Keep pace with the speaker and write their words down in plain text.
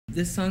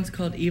This song's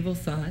called Evil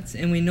Thoughts,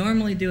 and we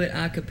normally do it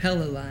a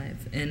cappella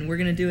live, and we're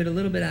going to do it a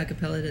little bit a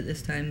cappella at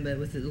this time, but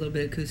with a little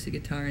bit of acoustic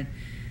guitar. And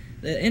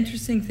the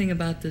interesting thing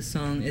about this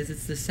song is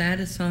it's the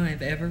saddest song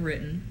I've ever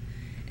written,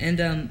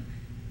 and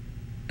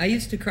I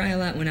used to cry a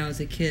lot when I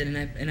was a kid,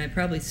 and I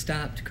probably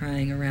stopped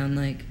crying around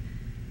like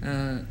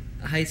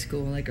high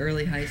school, like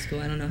early high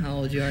school. I don't know how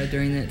old you are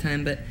during that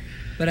time, but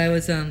I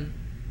was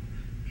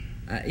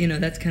you know,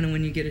 that's kind of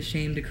when you get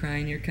ashamed to cry,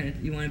 and you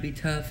want to be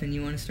tough, and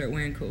you want to start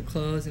wearing cool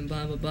clothes and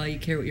blah blah blah. You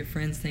care what your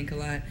friends think a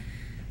lot.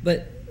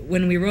 But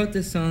when we wrote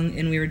this song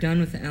and we were done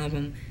with the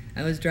album,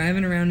 I was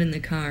driving around in the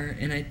car,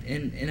 and I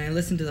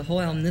listened to the whole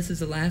album. This is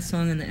the last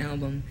song on the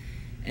album,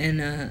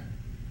 and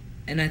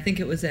I think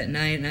it was at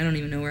night, and I don't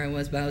even know where I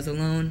was, but I was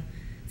alone,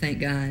 thank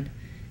God.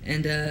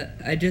 And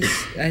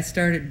I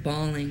started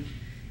bawling,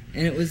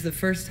 and it was the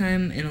first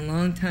time in a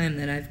long time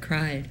that I've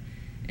cried,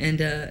 and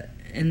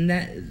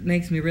that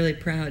makes me really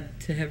proud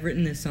to have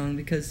written this song,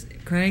 because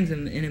crying's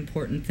an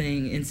important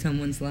thing in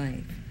someone's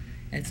life.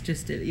 It's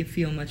just, you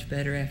feel much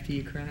better after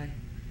you cry.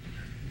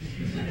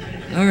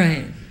 All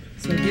right,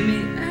 so give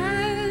me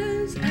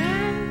as.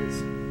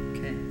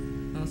 Okay,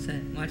 all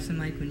set. Watch the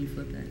mic when you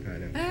flip that. I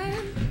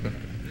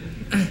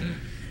know.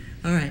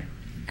 All right.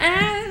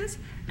 As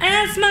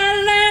my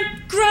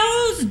lamp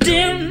grows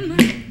dim,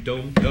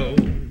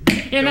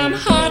 and I'm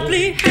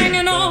hardly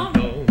hanging on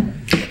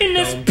in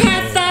this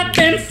path I've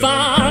been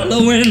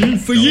following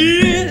for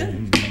years.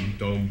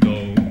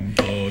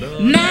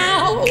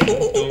 Now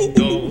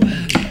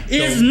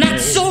is not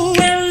so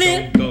well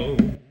lit,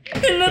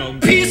 and the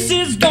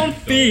pieces don't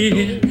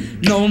fit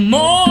no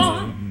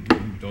more.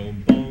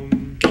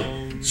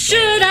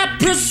 Should I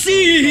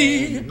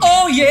proceed?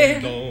 Oh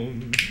yeah.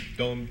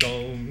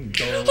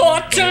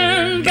 Or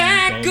turn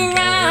back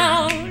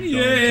around?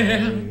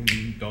 Yeah.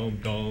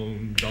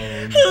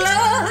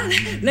 Lord,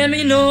 let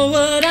me know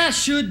what I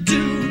should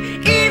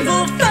do.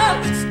 Evil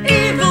thoughts,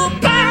 evil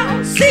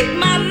powers, seek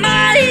my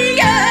mind.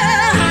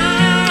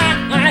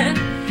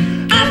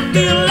 I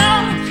feel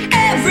lost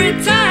every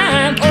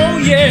time, oh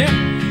yeah.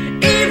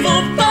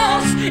 Evil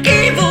thoughts,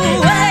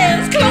 evil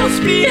ways, close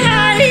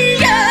behind.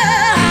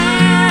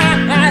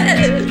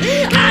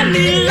 I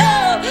need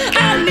love,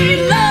 I need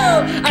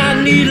love,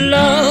 I need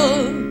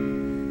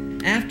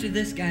love. After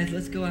this, guys,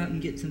 let's go out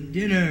and get some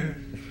dinner.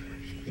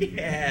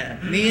 Yeah,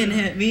 me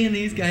and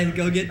these guys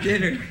go get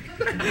dinner.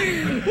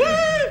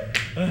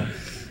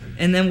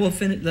 And then we'll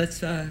finish. Let's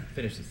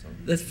finish the song.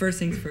 Let's first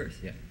things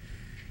first. Yeah.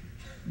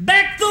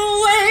 Back the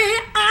way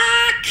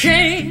I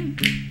came,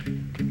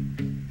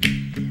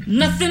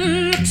 nothing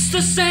looks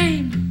the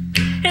same,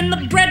 and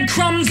the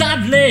breadcrumbs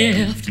I've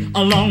left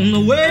along the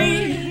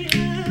way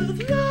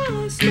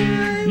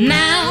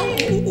now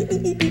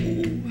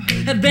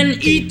have been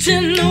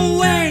eaten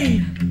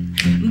away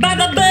by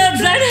the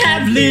birds that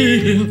have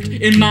lived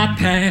in my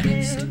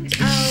past.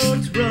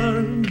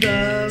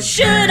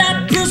 Should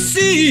I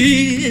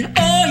proceed?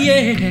 Oh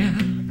yeah.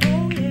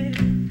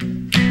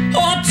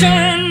 Or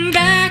turn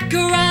back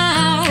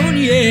around?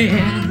 Yeah.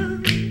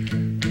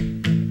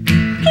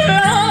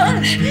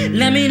 Lord,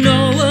 let me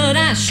know what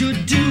I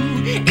should do.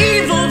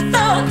 Evil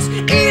thoughts,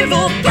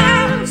 evil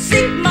powers,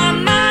 seek my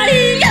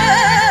mind.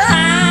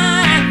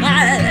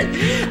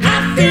 I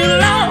feel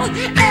lost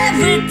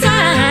every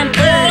time.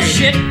 Oh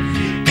shit.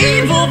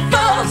 Evil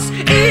thoughts,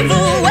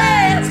 evil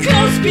ways,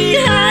 close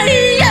behind.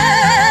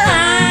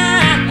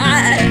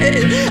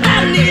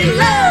 I need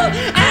love,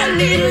 I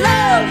need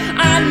love, I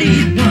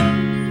need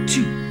 1,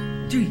 2,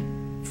 3,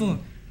 4.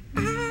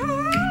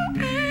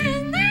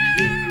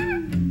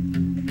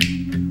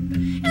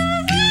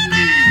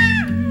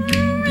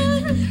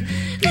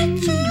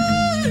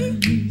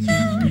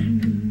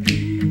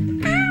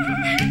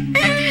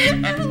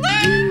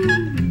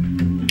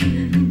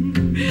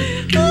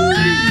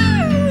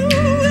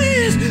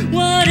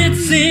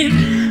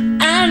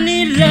 I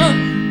need love,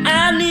 I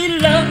need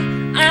love,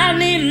 I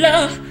need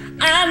love,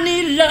 I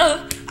need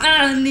love,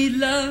 I need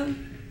love.